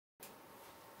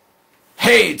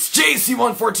Hey, it's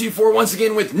JC1424 once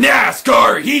again with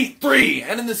NASCAR Heat 3,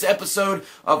 and in this episode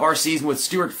of our season with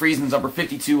Stewart Friesen's number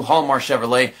 52 Hallmark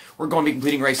Chevrolet, we're going to be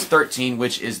completing race 13,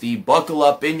 which is the Buckle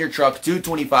Up in Your Truck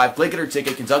 225 Click It or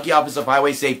Ticket Kentucky Office of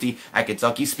Highway Safety at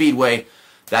Kentucky Speedway.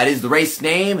 That is the race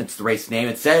name. It's the race name.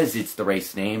 It says it's the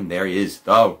race name. There is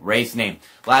the race name.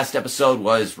 Last episode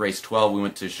was race 12. We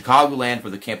went to Chicagoland for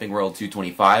the Camping World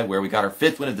 225, where we got our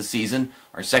 5th win of the season,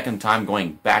 our 2nd time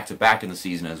going back-to-back in the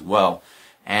season as well.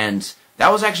 And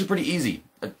that was actually pretty easy,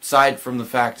 aside from the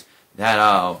fact that,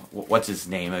 what's his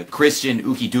name? Christian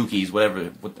Ookie Dookies, whatever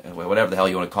the hell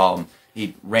you want to call him,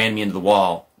 he ran me into the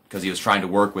wall because he was trying to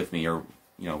work with me, or,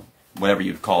 you know, whatever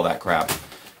you'd call that crap.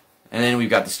 And then we've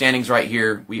got the standings right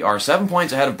here. We are 7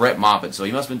 points ahead of Brett Moffitt, so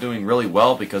he must have been doing really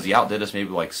well because he outdid us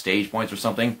maybe like stage points or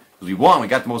something. Because we won, we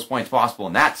got the most points possible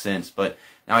in that sense, but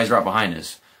now he's right behind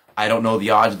us. I don't know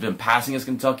the odds of him passing us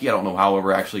Kentucky. I don't know how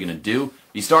we're actually going to do.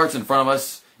 If he starts in front of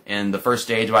us in the first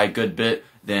stage by a good bit,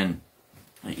 then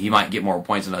he might get more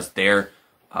points than us there.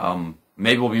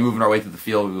 Maybe we'll be moving our way through the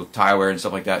field with tire wear and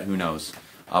stuff like that. Who knows?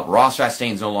 Ross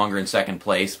Chastain's no longer in 2nd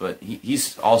place, but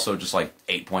he's also just like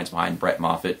 8 points behind Brett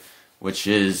Moffitt, which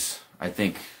is, I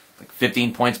think, like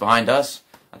 15 points behind us.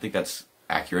 I think that's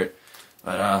accurate.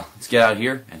 But let's get out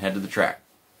here and head to the track.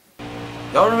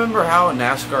 Y'all remember how in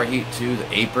NASCAR Heat 2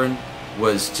 the apron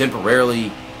was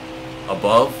temporarily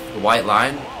above the white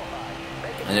line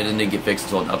and it didn't get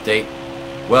fixed until an update?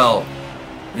 Well,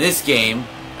 in this game,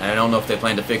 and I don't know if they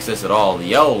plan to fix this at all, the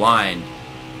yellow line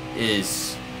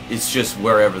is just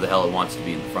wherever the hell it wants to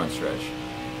be in the front stretch.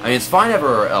 I mean, it's fine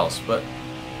everywhere else, but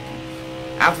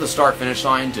after the start-finish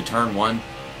line to turn 1,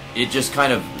 it just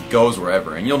kind of goes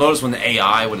wherever. And you'll notice when the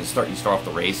AI, when you start off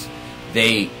the race,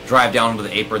 they drive down into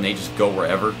the apron, they just go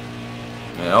wherever.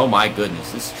 And, oh my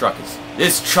goodness, this truck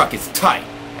is tight.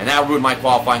 And that ruined my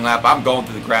qualifying lap. I'm going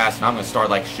through the grass, and I'm going to start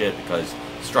like shit because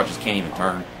this truck just can't even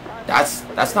turn. That's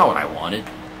not what I wanted.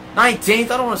 19th?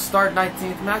 I don't want to start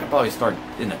 19th. I mean, I could probably start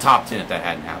in the top 10 if that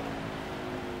hadn't happened.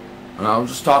 And I was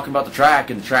just talking about the track,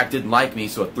 and the track didn't like me,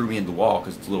 so it threw me into the wall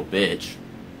because it's a little bitch.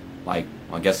 Like,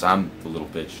 well, I guess I'm the little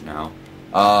bitch now.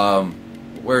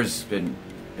 Where's Ben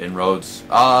Rhodes?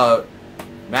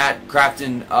 Matt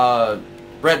Crafton,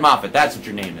 Brett Moffitt, that's what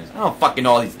your name is. I don't fucking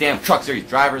know all these damn Truck Series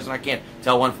drivers, and I can't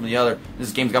tell one from the other.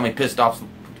 This game's got me pissed off to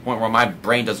the point where my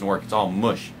brain doesn't work. It's all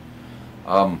mush.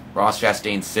 Ross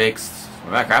Chastain 6th.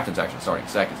 Well, Matt Crafton's actually starting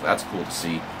 2nd, so that's cool to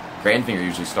see. Cranfinger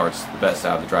usually starts the best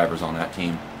out of the drivers on that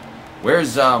team.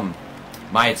 Where's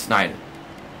Myatt Snyder?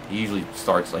 He usually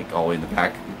starts like all the way in the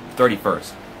back,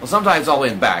 31st. Well, sometimes all the way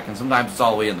in the back, and sometimes it's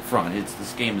all the way in the front.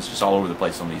 This game is just all over the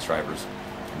place on these drivers.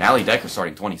 Natalie Decker's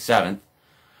starting 27th.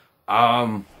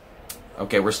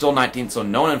 Okay, we're still 19th, so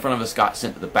no one in front of us got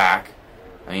sent to the back.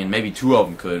 I mean, maybe 2 of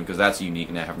them could, because that's unique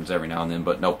and that happens every now and then,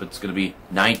 but nope, it's going to be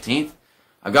 19th.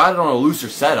 I got it on a looser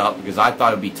setup because I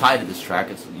thought it would be tight at this track.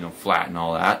 It's, you know, flat and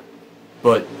all that.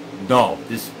 But no,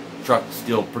 this truck is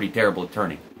still pretty terrible at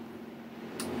turning.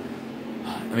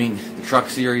 I mean, the Truck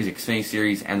Series, Xfinity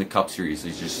Series, and the Cup Series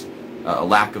is just a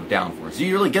lack of downforce.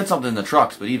 You really get something in the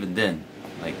trucks, but even then,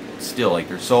 like, still, like,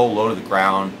 they're so low to the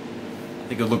ground. I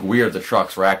think it would look weird if the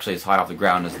trucks were actually as high off the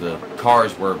ground as the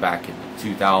cars were back in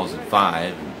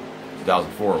 2005 and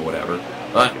 2004 or whatever.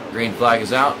 But green flag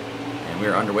is out, and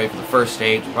we're underway for the first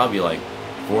stage. Probably like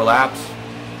 4 laps,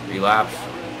 3 laps.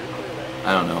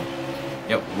 I don't know.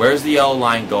 Yep, where's the yellow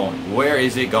line going? Where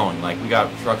is it going? Like, we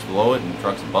got trucks below it and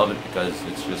trucks above it because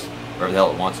it's just wherever the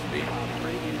hell it wants to be.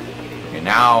 Okay,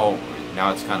 now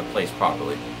it's kind of placed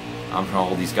properly. I'm trying to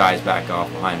hold these guys back off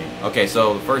behind me. Okay,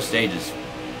 so the first stage is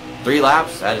 3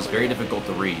 laps. That is very difficult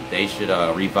to read. They should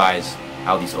revise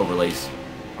how these overlays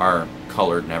are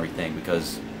colored and everything,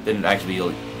 because then I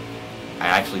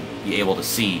actually be able to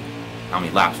see how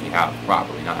many laps we have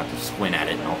properly, not have to squint at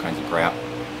it and all kinds of crap.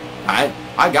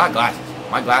 I got glasses.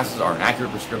 My glasses are an accurate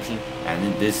prescription, and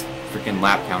then this freaking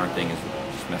lap counter thing is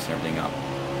just messing everything up.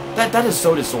 That is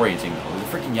so disorienting though. The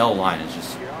freaking yellow line is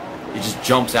just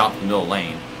jumps out in the middle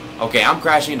lane. Okay, I'm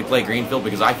crashing into Clay Greenfield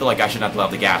because I feel like I shouldn't have to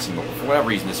have the gas anymore. For whatever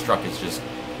reason, this truck is just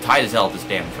tight as hell at this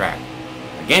damn track.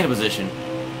 I gain a position,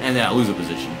 and then I lose a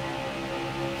position.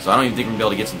 So I don't even think we're going to be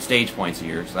able to get some stage points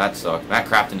here, so that sucks. Matt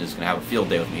Crafton is going to have a field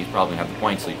day with me. He's probably going to have the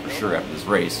points lead for sure after this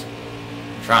race.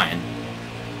 I'm trying.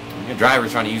 The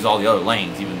driver's trying to use all the other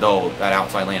lanes, even though that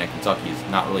outside lane at Kentucky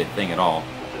is not really a thing at all.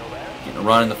 Getting a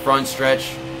run in the front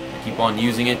stretch. I keep on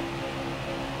using it.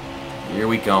 Here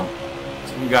we come.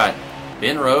 So we got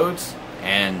Ben Rhodes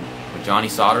and with Johnny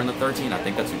Sauter in the 13. I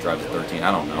think that's who drives the 13.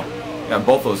 I don't know. We got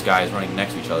both those guys running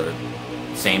next to each other.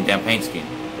 Same damn paint scheme.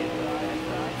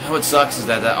 what sucks is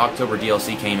that October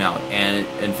DLC came out, and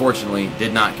it unfortunately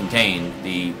did not contain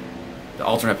the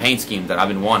alternate paint scheme that I've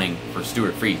been wanting for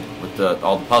Stewart Friesen with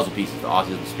all the puzzle pieces, the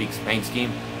Autism Speaks paint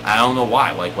scheme. I don't know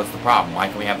why. Like, what's the problem? Why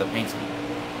can't we have the paint scheme?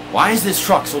 Why is this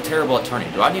truck so terrible at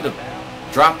turning? Do I need to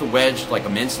drop the wedge like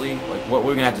immensely? Like, what are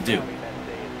we gonna have to do?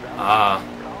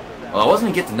 Well, I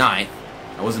wasn't gonna get to 9th.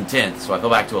 I was in 10th, so I fell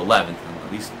back to 11th.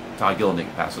 At least Todd Gillen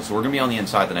didn't pass us. So we're gonna be on the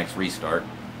inside the next restart.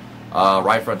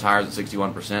 Right front tires at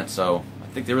 61%. So I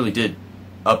think they really did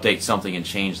update something and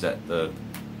change the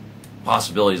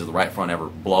possibilities of the right front ever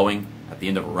blowing at the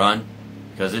end of a run,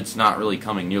 because it's not really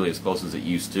coming nearly as close as it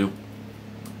used to.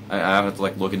 I have to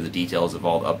look into the details of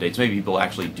all the updates. Maybe people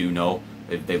actually do know.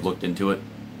 They've looked into it.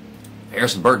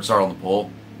 Harrison Burton started on the pole,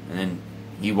 and then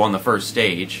he won the first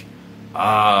stage.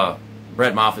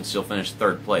 Brett Moffitt still finished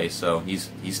 3rd place, so he's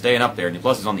staying up there, and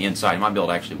plus he's on the inside. He might be able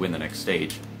to actually win the next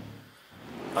stage.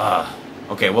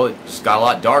 Okay, well, it just got a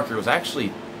lot darker. It was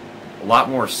actually a lot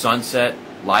more sunset,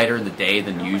 lighter in the day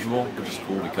than usual, which is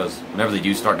cool because whenever they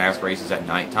do start NASCAR races at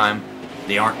nighttime,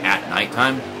 they aren't at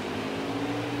nighttime.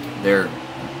 They're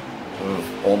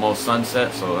almost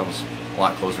sunset, so that was a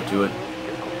lot closer to it.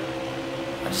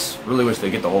 I just really wish they'd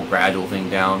get the whole gradual thing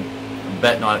down. I'm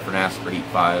betting on it for NASCAR Heat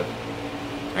 5.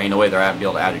 There ain't no way they're going to be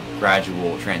able to add a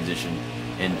gradual transition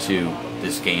into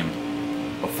this game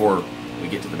before we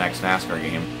get to the next NASCAR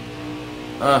game.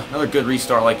 Another good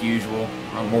restart like usual.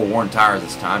 More worn tires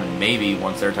this time, and maybe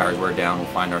once their tires wear down, we'll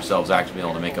find ourselves actually being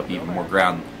able to make up even more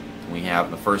ground than we have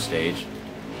in the first stage.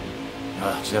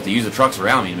 Just have to use the trucks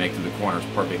around me to make through the corners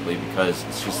perfectly because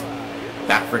it's just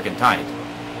that freaking tight.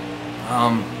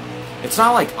 It's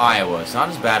not like Iowa. It's not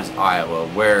as bad as Iowa,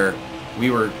 where we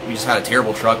just had a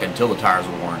terrible truck until the tires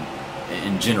were worn.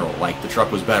 In general, like the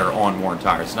truck was better on worn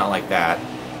tires. It's not like that.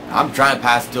 I'm trying to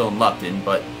pass Dylan Lupton,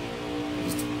 but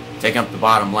he's taking up the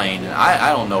bottom lane, and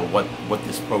I don't know what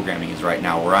this programming is right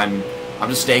now, where I'm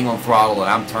just staying on throttle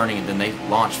and I'm turning, and then they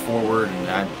launch forward,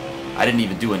 and I didn't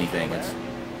even do anything. It's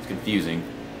confusing.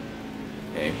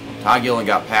 Okay, Todd Gillen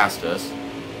got past us.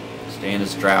 Staying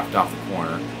his draft off the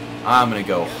corner. I'm gonna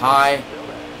go high.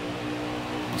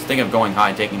 I was thinking of going high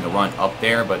and taking the run up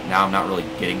there, but now I'm not really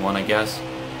getting one, I guess.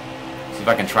 See if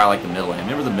I can try like the middle lane.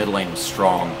 Remember the middle lane was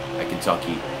strong at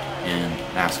Kentucky in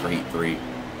NASCAR Heat 3,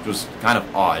 which was kind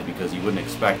of odd because you wouldn't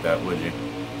expect that, would you?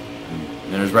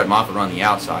 And then there's Brett Moffitt on the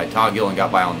outside. Todd Gillen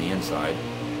got by on the inside.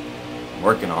 I'm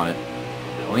working on it.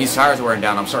 When these tires are wearing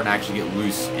down, I'm starting to actually get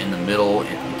loose in the middle,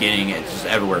 at the beginning. It's just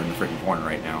everywhere in the freaking corner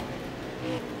right now.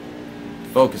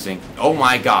 Focusing. Oh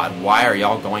my God, why are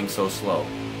y'all going so slow?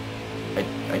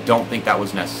 I don't think that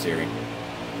was necessary.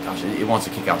 Gosh, it wants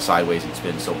to kick out sideways and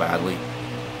spin so badly.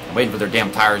 I'm waiting for their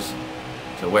damn tires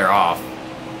to wear off.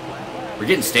 We're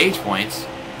getting stage points,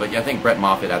 but I think Brett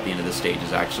Moffitt at the end of this stage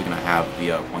is actually going to have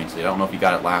the points lead. I don't know if he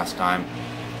got it last time.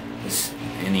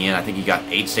 In the end, I think he got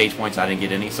 8 stage points. I didn't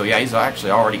get any. So yeah, he's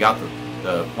actually already got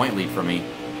the point lead for me,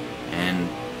 and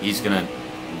he's going to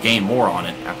gain more on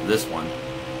it after this one.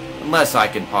 Unless I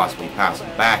can possibly pass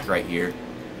him back right here.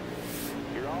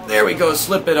 There we go,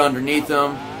 slip it underneath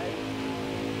him.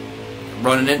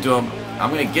 Running into him.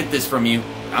 I'm going to get this from you.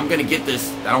 I'm going to get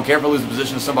this. I don't care if I lose the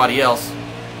position to somebody else.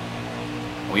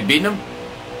 Are we beating him?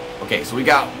 Okay, so we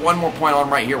got one more point on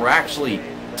him right here. We're actually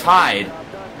tied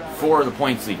for the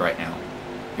points lead right now.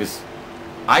 Because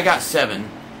I got 7,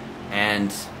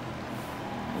 and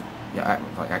yeah,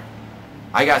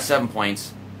 I got 7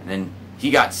 points, and then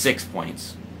he got 6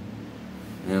 points.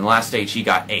 And in the last stage, he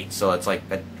got 8. So it's like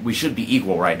that we should be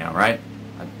equal right now, right?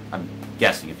 I'm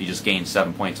guessing if he just gained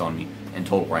 7 points on me in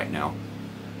total right now.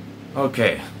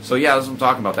 Okay, so yeah, that's what I'm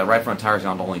talking about. That right front tire's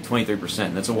down to only 23%.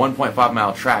 And it's a 1.5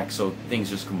 mile track, so things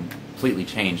just completely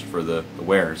changed for the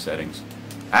wear settings.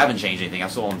 I haven't changed anything. I'm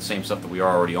still on the same stuff that we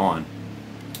are already on.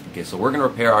 Okay, so we're going to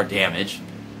repair our damage,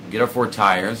 get our 4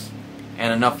 tires,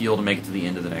 and enough fuel to make it to the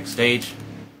end of the next stage.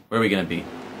 Where are we going to be?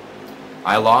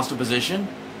 I lost a position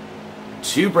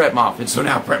to Brett Moffitt, so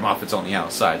now Brett Moffitt's on the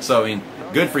outside. So, I mean,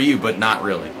 good for you, but not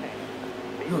really.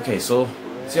 Okay, so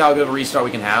let's see how good of a restart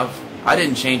we can have. I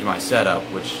didn't change my setup,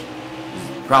 which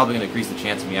is probably going to increase the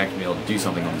chance of me actually being able to do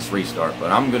something on this restart, but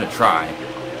I'm going to try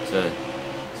to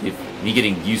see if me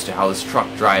getting used to how this truck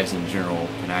drives in general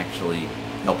can actually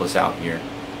help us out here.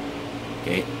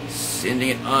 Okay, sending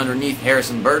it underneath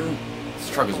Harrison Burton.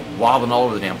 This truck is wobbling all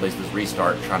over the damn place this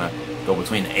restart, trying to go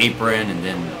between the apron and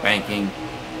then banking.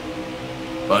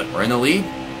 But we're in the lead.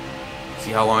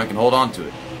 See how long I can hold on to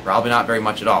it. Probably not very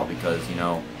much at all because, you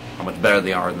know, how much better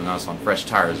they are than us on fresh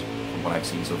tires from what I've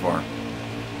seen so far.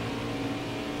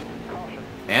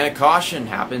 And a caution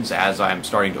happens as I'm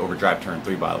starting to overdrive turn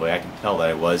 3, by the way. I can tell that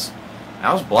it was.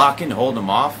 I was blocking, holding him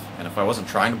off, and if I wasn't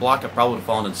trying to block, I probably would have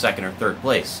fallen in second or third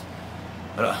place.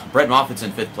 But Brett Moffitt's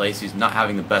in 5th place. He's not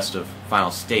having the best of final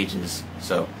stages.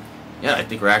 So, yeah, I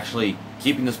think we're actually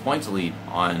keeping this points lead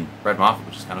on Brett Moffitt,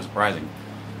 which is kind of surprising.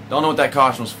 Don't know what that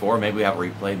caution was for. Maybe we have a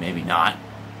replay, maybe not.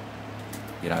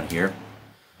 Get out of here.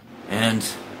 And,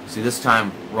 see, this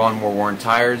time we're on more worn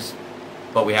tires,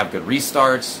 but we have good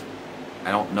restarts.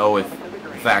 I don't know if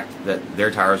the fact that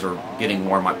their tires are getting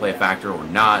worn might play a factor or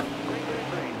not.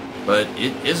 But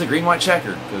it is a green-white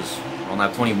checker, because we're on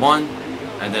lap 21,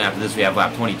 and then after this we have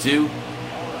lap 22.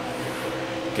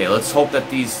 Okay, let's hope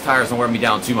that these tires don't wear me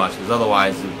down too much, because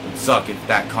otherwise it would suck if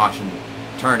that caution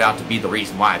turned out to be the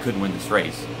reason why I couldn't win this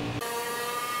race.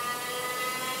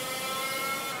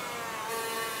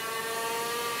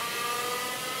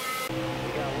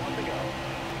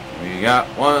 We got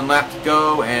 1 lap to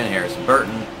go, and Harrison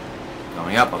Burton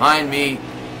coming up behind me,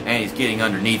 and he's getting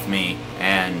underneath me,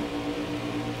 and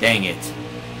dang it.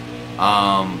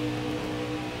 Let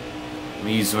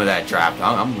me use some of that draft.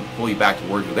 I'm going to pull you back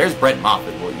towards you. There's Brett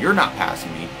Moffitt. Well, you're not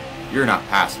passing me. You're not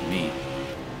passing me.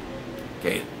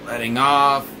 Okay, letting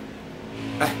off.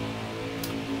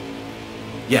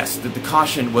 Yes, the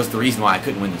caution was the reason why I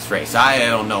couldn't win this race. I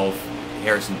don't know if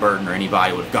Harrison Burton or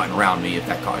anybody would have gotten around me if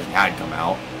that caution had come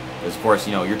out. Because, of course,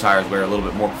 you know, your tires wear a little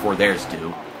bit more before theirs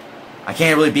do. I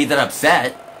can't really be that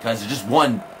upset, because I just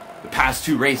won the past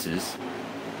 2 races.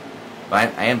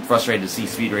 But I am frustrated to see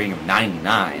speed rating of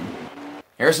 99.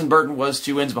 Harrison Burton was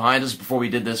 2 wins behind us before we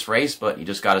did this race, but he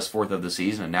just got his 4th of the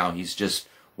season, and now he's just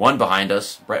 1 behind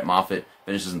us. Brett Moffitt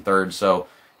finishes in 3rd, so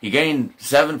he gained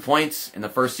 7 points in the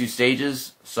first 2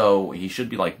 stages, so he should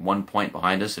be like 1 point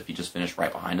behind us if he just finished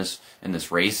right behind us in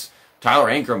this race.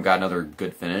 Tyler Ankrum got another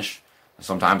good finish.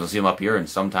 Sometimes I see him up here, and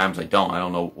sometimes I don't. I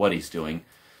don't know what he's doing.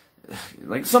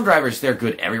 Like, some drivers, they're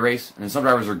good every race, and some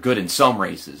drivers are good in some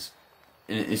races.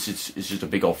 It's just a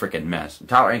big old freaking mess. And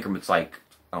Tyler Ankrum, it's like,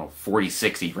 I don't know,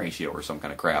 40-60 ratio or some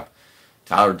kind of crap.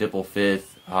 Tyler Dipple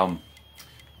 5th.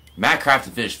 Matt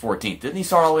Crafton finished 14th. Didn't he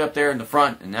start all the way up there in the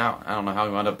front? And now, I don't know how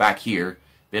he wound up back here.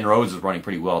 Ben Rhodes was running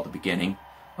pretty well at the beginning.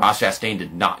 Ross Chastain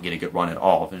did not get a good run at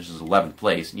all. Finishes 11th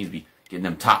place. He needs to be getting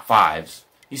them top 5s.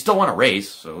 He still won a race,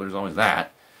 so there's always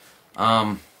that.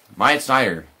 Myatt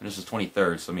Snyder finishes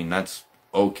 23rd, so I mean, that's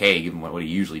okay given what he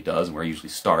usually does and where he usually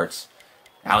starts.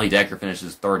 Ali Decker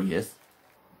finishes 30th.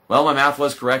 Well, my math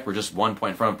was correct. We're just 1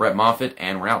 point in front of Brett Moffitt,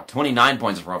 and we're now 29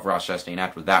 points in front of Ross Chastain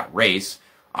after that race.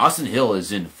 Austin Hill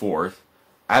is in 4th.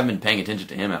 I haven't been paying attention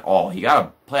to him at all. He got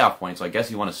a playoff point, so I guess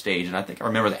he won a stage, and I think I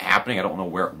remember that happening. I don't know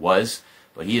where it was,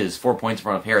 but he is 4 points in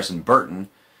front of Harrison Burton.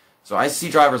 So I see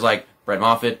drivers like Brett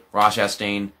Moffitt, Ross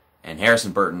Chastain, and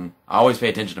Harrison Burton. I always pay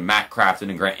attention to Matt Crafton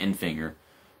and Grant Enfinger.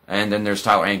 And then there's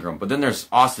Tyler Ankrum. But then there's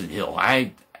Austin Hill.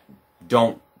 I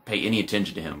don't pay any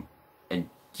attention to him. And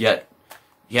yet,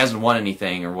 he hasn't won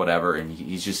anything or whatever, and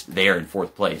he's just there in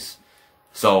 4th place.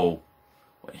 So,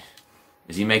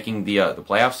 is he making the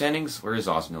playoff standings? Where is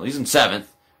Austin Hill? He's in 7th.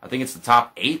 I think it's the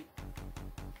top 8.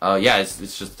 Yeah, it's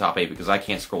just the top 8 because I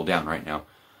can't scroll down right now.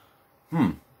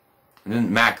 And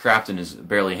then Matt Crafton is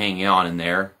barely hanging on in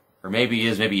there. Or maybe he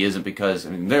is, maybe he isn't, because,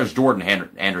 I mean, there's Jordan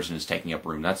Anderson is taking up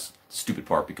room. That's the stupid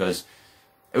part, because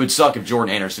it would suck if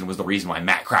Jordan Anderson was the reason why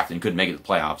Matt Crafton couldn't make it to the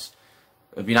playoffs.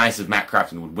 It would be nice if Matt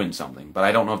Crafton would win something, but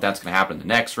I don't know if that's going to happen in the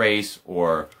next race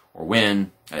or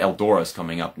win. Eldora's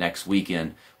coming up next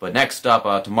weekend. But next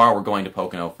up, tomorrow we're going to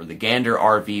Pocono for the Gander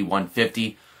RV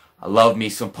 150. I love me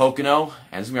some Pocono,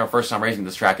 and this is going to be our first time racing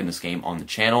this track in this game on the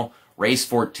channel. Race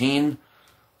 14.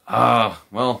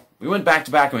 Well, we went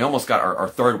back-to-back, and we almost got our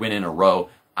 3rd win in a row.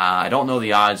 I don't know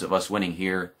the odds of us winning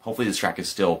here. Hopefully this track is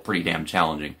still pretty damn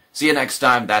challenging. See you next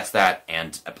time. That's that,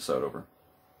 and episode over.